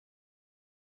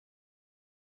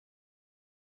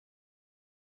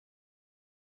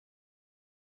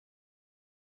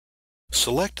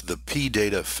Select the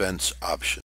P-Data Fence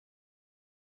option.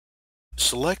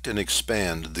 Select and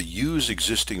expand the Use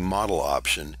Existing Model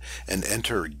option and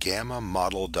enter gamma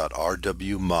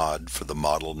model.rw mod for the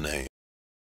model name.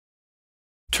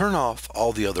 Turn off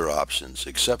all the other options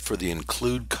except for the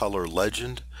Include Color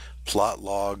Legend, Plot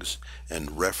Logs,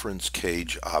 and Reference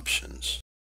Cage options.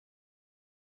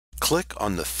 Click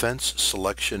on the Fence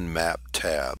Selection Map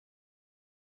tab.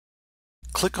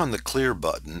 Click on the Clear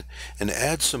button and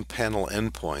add some panel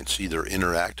endpoints either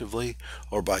interactively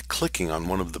or by clicking on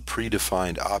one of the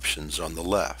predefined options on the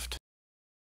left.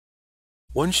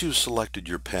 Once you've selected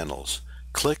your panels,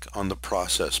 click on the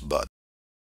Process button.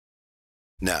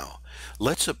 Now,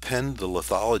 let's append the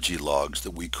lithology logs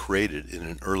that we created in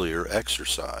an earlier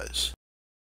exercise.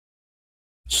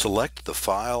 Select the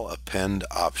File Append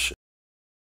option.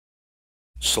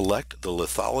 Select the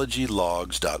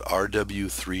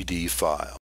lithologylogs.rw3d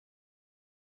file.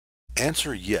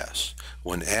 Answer yes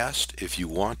when asked if you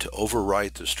want to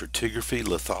overwrite the stratigraphy,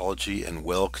 lithology, and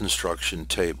well construction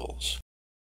tables.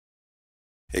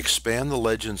 Expand the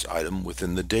Legends item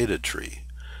within the data tree.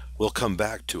 We'll come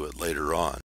back to it later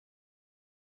on.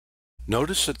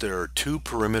 Notice that there are two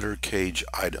perimeter cage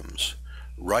items.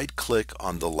 Right-click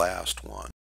on the last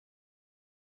one.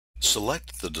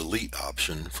 Select the Delete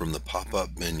option from the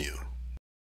pop-up menu.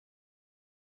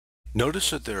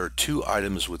 Notice that there are two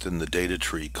items within the data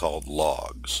tree called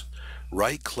Logs.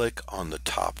 Right-click on the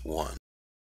top one.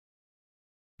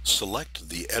 Select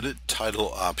the Edit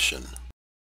Title option.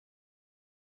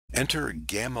 Enter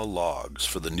Gamma Logs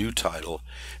for the new title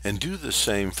and do the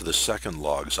same for the second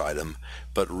Logs item,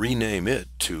 but rename it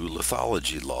to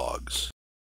Lithology Logs.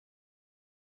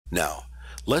 Now,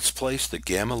 let's place the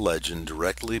Gamma legend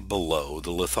directly below the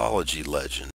Lithology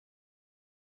legend.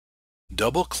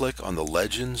 Double-click on the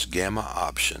Legends Gamma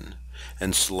option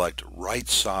and select Right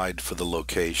Side for the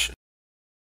location.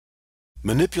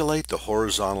 Manipulate the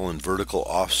horizontal and vertical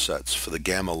offsets for the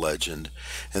Gamma legend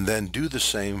and then do the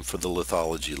same for the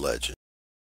Lithology legend.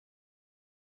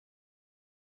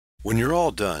 When you're all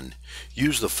done,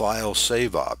 use the File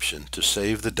Save option to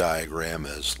save the diagram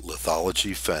as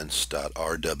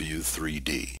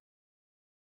lithologyfence.rw3d.